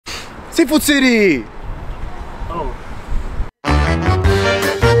Seafood City! Oh.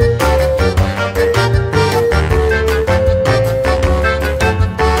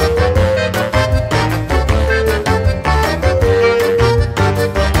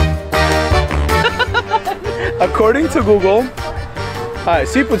 According to Google,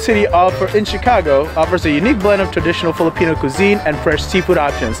 Seafood City in Chicago offers a unique blend of traditional Filipino cuisine and fresh seafood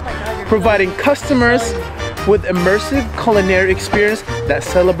options, providing customers with immersive culinary experience that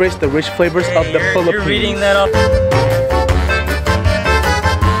celebrates the rich flavors of the Philippines. You're reading that up.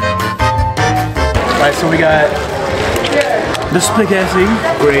 Alright, so we got the spaghetti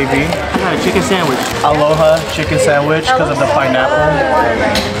gravy. I got a chicken sandwich. Aloha chicken sandwich because of the pineapple.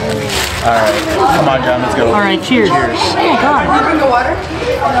 Alright, come on John, let's go. Alright, cheers. Cheers. Oh my god. Can you bring the water?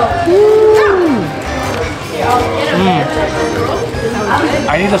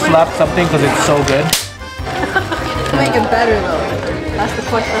 I need to slap something because it's so good. To make it better though. That's the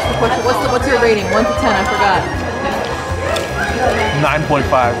question. That's the question. What's your rating? 1 to 10, I forgot. 9.5.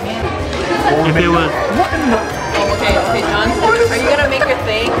 If it was... Okay, John. Are you gonna make your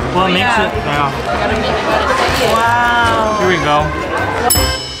thing? Well, it makes it... Yeah. You gotta make it. Wow. Here we go.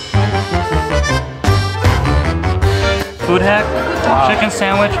 Food hack, chicken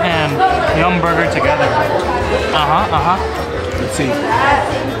sandwich, and yum burger together. Let's see.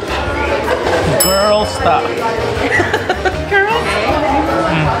 Girl, stop. Girl?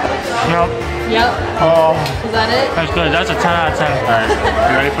 Yep. Yep. Oh. Is that it? That's good. That's a 10 out of 10. Alright,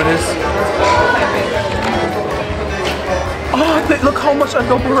 you ready for this? Oh, look how much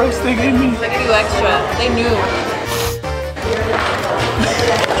adobo rice they gave me. They give you extra. They knew.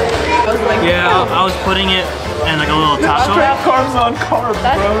 Yeah, I was putting it in like a little taco. Carbs on carbs,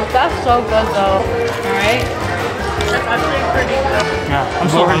 bro. That's so good though. Alright? That's actually pretty good. Yeah, I'm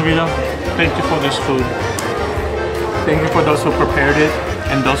so hungry though. Thank you for this food. Thank you for those who prepared it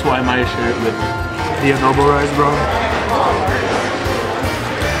and those who I might share it with. The adobo rice, bro.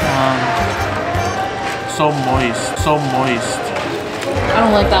 So moist, so moist. I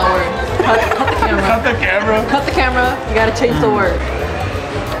don't like that word. Cut the camera. Cut the camera. Cut the camera. You gotta change the word.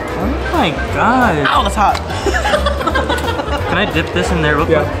 Oh my god. Ow, that's hot. Can I dip this in there real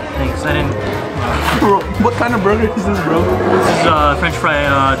quick? Yeah. Thanks, I didn't... Bro, what kind of burger is this, bro? This is French fry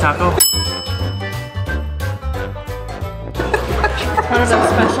taco. Part of the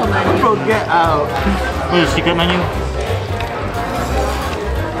special menu. Bro, get out. What is the secret menu?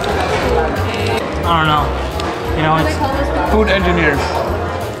 I don't know. You know, it's... Food engineers.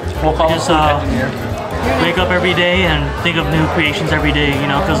 We'll call Just, it food engineer. wake up every day and think of new creations every day, you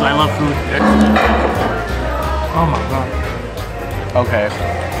know, because I love food. Oh my god. Okay.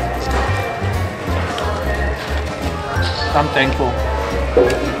 I'm thankful.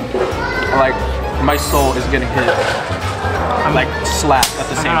 Like, my soul is getting hit. I'm like slapped at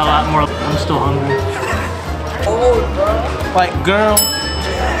the same I got a lot time. more. I'm still hungry. Like, girl.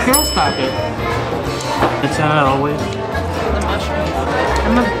 Girl, stop it. It's always. The mushrooms.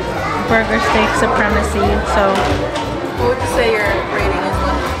 I'm a burger steak supremacy, so. What would you say your rating is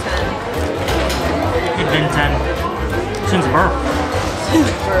 1 to 10? It's been 10 since birth.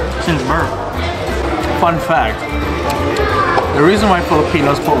 Since birth. Fun fact. The reason why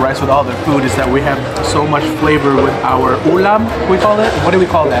Filipinos put rice with all their food is that we have so much flavor with our ulam, we call it. What do we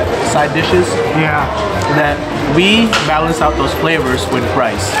call that? Side dishes? Yeah. That we balance out those flavors with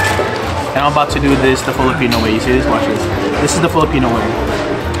rice. And I'm about to do this the Filipino way. You see this? Watch this. This is the Filipino way.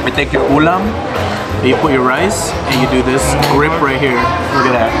 You take your ulam, you put your rice, and you do this grip right here. Look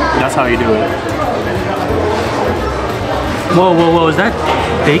at that. That's how you do it. Whoa, whoa, whoa. Is that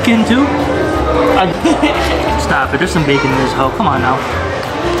bacon too? Stop it. There's some bacon in this hoe. Come on now.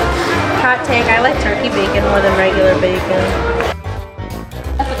 Hot take, I like turkey bacon more than regular bacon.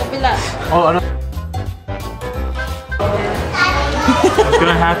 Oh, I know. It's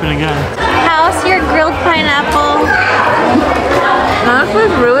gonna happen again. How's your grilled pineapple? That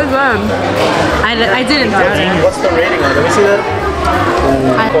was really good. I didn't doubt it. What's the rating on it? Let me see that.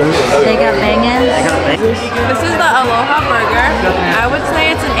 They got bangin'. This is the Aloha burger. I would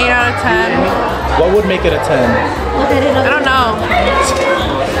say it's an 8 out of 10. What would make it a 10? I don't know.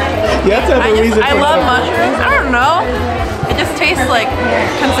 You have to have a reason I for love it. mushrooms. I don't know. It just tastes like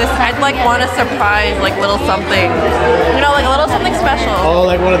consistent. I'd like want to surprise like little something. You know, like a little something special. Oh,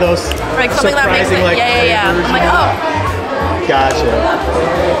 like one of those Like something that makes it. surprising, like, Yeah. flavors, I'm like, you know? oh. Gotcha.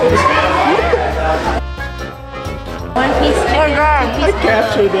 One piece chicken. I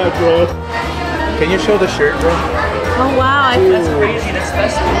captured that, bro. Can you show the shirt, bro? Oh wow, That's crazy. That's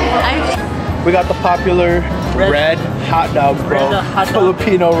festive. We got the popular red hot dogs, bro. Red hot dog.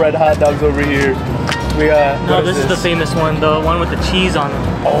 Filipino red hot dogs over here. We got. No, this is the famous one, the one with the cheese on it.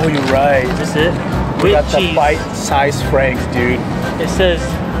 Oh, you're right. Is this it? We With got cheese. the bite-sized franks, dude. It says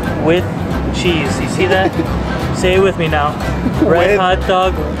with cheese. You see that? Say it with me now. Red With- hot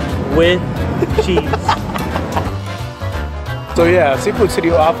dog with cheese. So yeah, Seafood City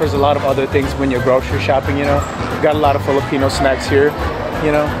offers a lot of other things when you're grocery shopping, you know. We got a lot of Filipino snacks here,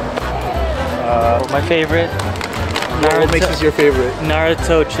 you know. My favorite. What makes this your favorite?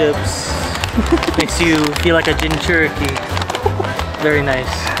 Naruto chips. Makes you feel like a jinchuriki. Very nice.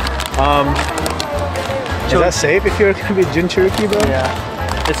 Is that safe if you're gonna be jinchuriki, bro? Yeah.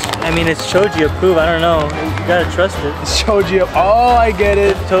 It's Choji approved. I don't know. You gotta trust it. Shoji. Oh, I get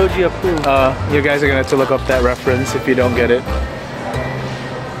it. Choji approved. You guys are gonna have to look up that reference if you don't get it.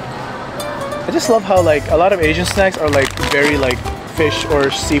 I just love how like a lot of Asian snacks are like very like fish or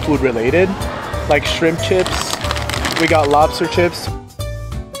seafood related, like shrimp chips. We got lobster chips.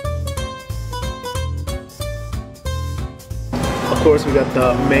 Of course, we got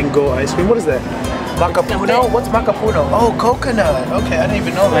the mango ice cream. What is that? Macapuno? What's macapuno? Oh, coconut. Okay, I didn't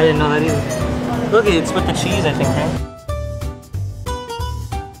even know that. I didn't know that either. Look, it's with the cheese, I think, right?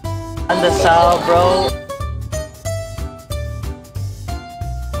 And the sal, bro.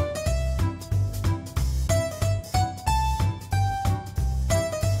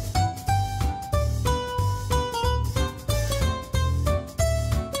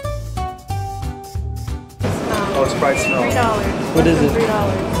 Oh, it's fried snow. What is it?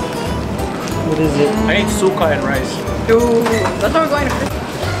 What is it? I ate suka and rice. Ooh, that's why we're going to.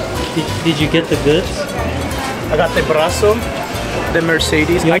 Did you get the goods? I got the braso, the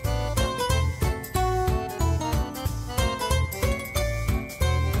Mercedes. Yeah.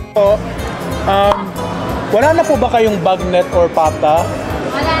 So, wala na po ba kayong bagnet or pata?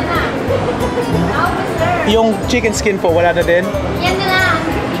 Wala na. Naubos, sir. Yung chicken skin po, wala na din? Yan na lang.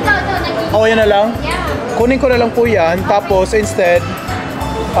 Ito, nagiging. Oh, yan na lang? Yeah. Kunin ko na lang po yan, tapos instead,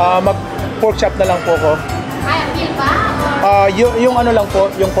 mag pork chop na lang po ko. Ay, appeal ba? Or Yung ano lang po,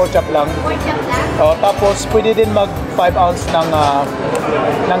 yung pork chop lang. pork chop lang? Tapos pwede din mag 5 ounce ng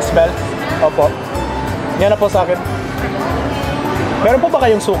smelt. Opo. Yan na po sa akin. Meron po ba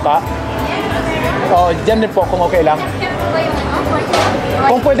kayong suka? Dyan din po kung okay lang. Chop ba yung ano? Pork chop?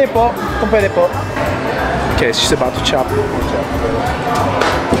 Kung pwede po, kung pwede po. Okay, she's about to chop. Sir?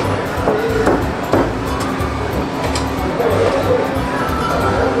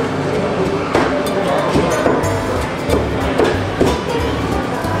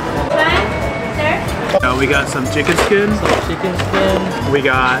 We got some chicken skin. Chicken skin. We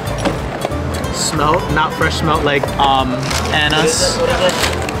got smelt, not fresh smelt, like anise.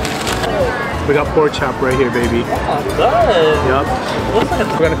 We got pork chop right here, baby. Oh, good. Yup.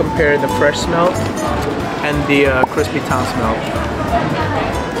 We're gonna compare the fresh smelt and the crispy town smelt.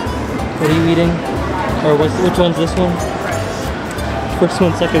 What are you eating? Or which one's this one? First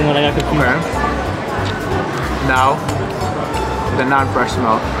one, second one, I got confused. Okay. Now, the non-fresh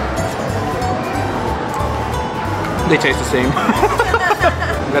smelt. They taste the same. We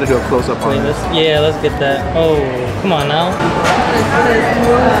gotta do a close-up on this. Let's get that. Oh, come on now.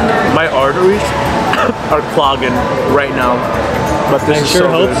 My arteries are clogging right now, but this I is sure so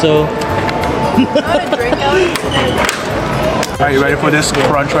hope good. so. Are you ready for this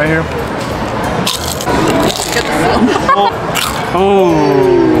crunch right here?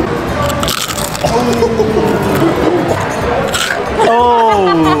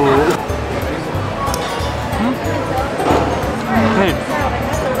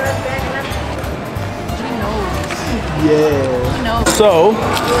 Yeah. So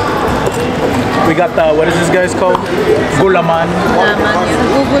we got the, what is this guy's called? Gulaman.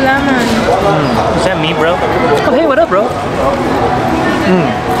 Gugulaman. Is that me, bro? Oh, hey, what up, bro?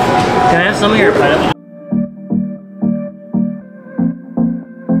 Can I have some of your pineapple?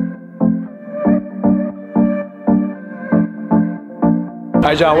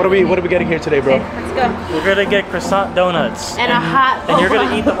 Alright, John, what are we getting here today, bro? Let's go. We're gonna get croissant donuts. And a hot. And you're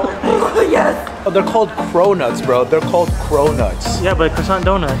gonna eat the whole thing. Oh, they're called cronuts, bro. They're called cronuts. Yeah, but croissant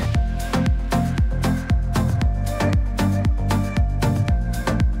donut.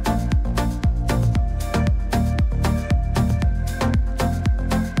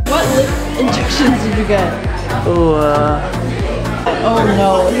 What injections did you get? Oh, Oh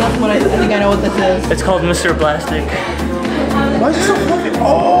no, that's what I think I know what this is. it's called Mr. Plastic. Why is it so fluffy?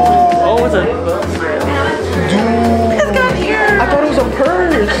 Oh, Oh, it's a... dude. It's got ears. I thought it was a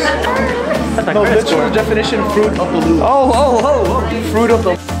purse. No, literal definition, fruit of the loom. Oh. Fruit of the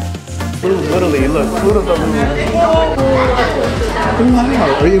loom, literally, look, fruit of the loom.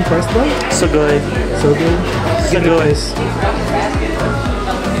 Wow, are you impressed, bro? So good. So good. So good.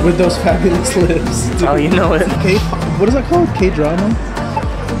 with those fabulous lips. Dude. Oh, you know it. What is that called? K-drama?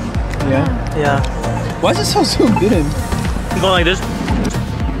 Yeah. Yeah. Why is it so zoomed in? You going like this?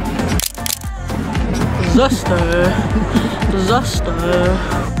 Disaster.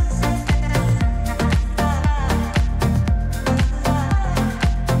 Disaster.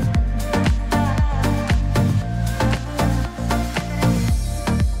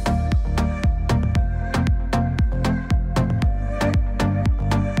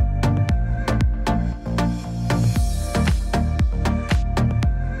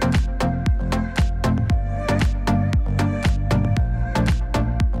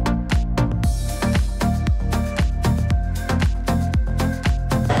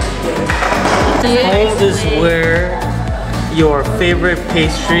 Home is where your favorite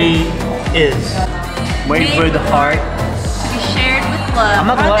pastry is. Made with heart. To be shared with love. I'm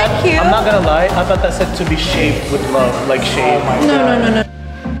not gonna lie. Aren't they cute? I'm not gonna lie, I thought that said to be shaved with love, like shaved. No.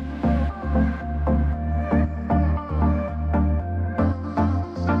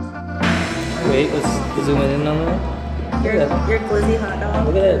 Wait, let's zoom in on that. Your glizzy hot dog.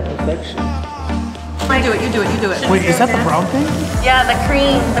 Look at that perfection. You do it. Wait, is that the brown thing? Yeah, the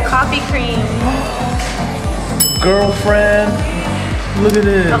cream, the coffee cream. Girlfriend, look at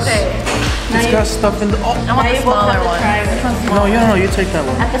this. Okay. It's got stuff in the. Oh, I want the smaller one. no, you take that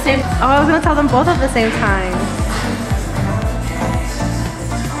one. At the same. Oh, I was gonna tell them both at the same time.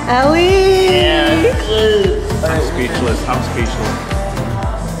 Ellie. Yeah. I'm speechless.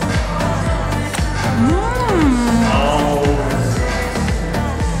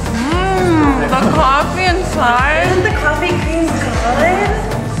 The coffee inside. Isn't the coffee cream good?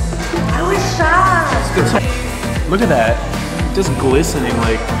 I was shocked. Look at that. Just glistening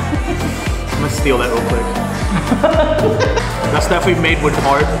like. I'm gonna steal that real quick. That's definitely made with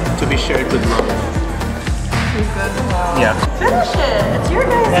heart to be shared with love. Yeah. Finish it. It's your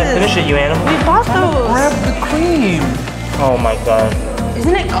guys'. Yeah, finish it, you animal. We bought those. Grab the cream. Oh my god.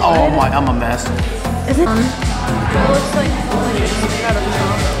 Isn't it good? Oh my, I'm a mess. Is it? It looks like let us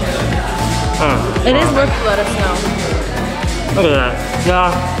know. It is worth to let us know. Look at that. Yeah,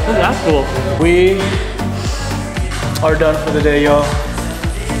 that's cool. We are done for the day, y'all.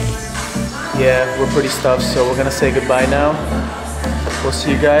 Yeah, we're pretty stuffed, so we're gonna say goodbye now. We'll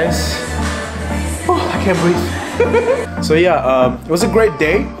see you guys. Oh, I can't breathe. So yeah, it was a great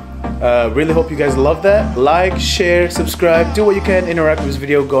day. Really hope you guys love that. Like, share, subscribe, do what you can, interact with this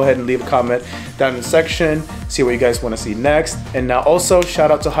video. Go ahead and leave a comment down in the section. See what you guys want to see next. And now also,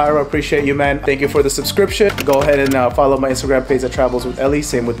 shout out to Hyra. Appreciate you, man. Thank you for the subscription. Go ahead and follow my Instagram page at Travels with Ellie.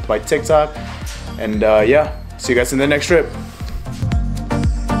 Same with my TikTok. And yeah, see you guys in the next trip.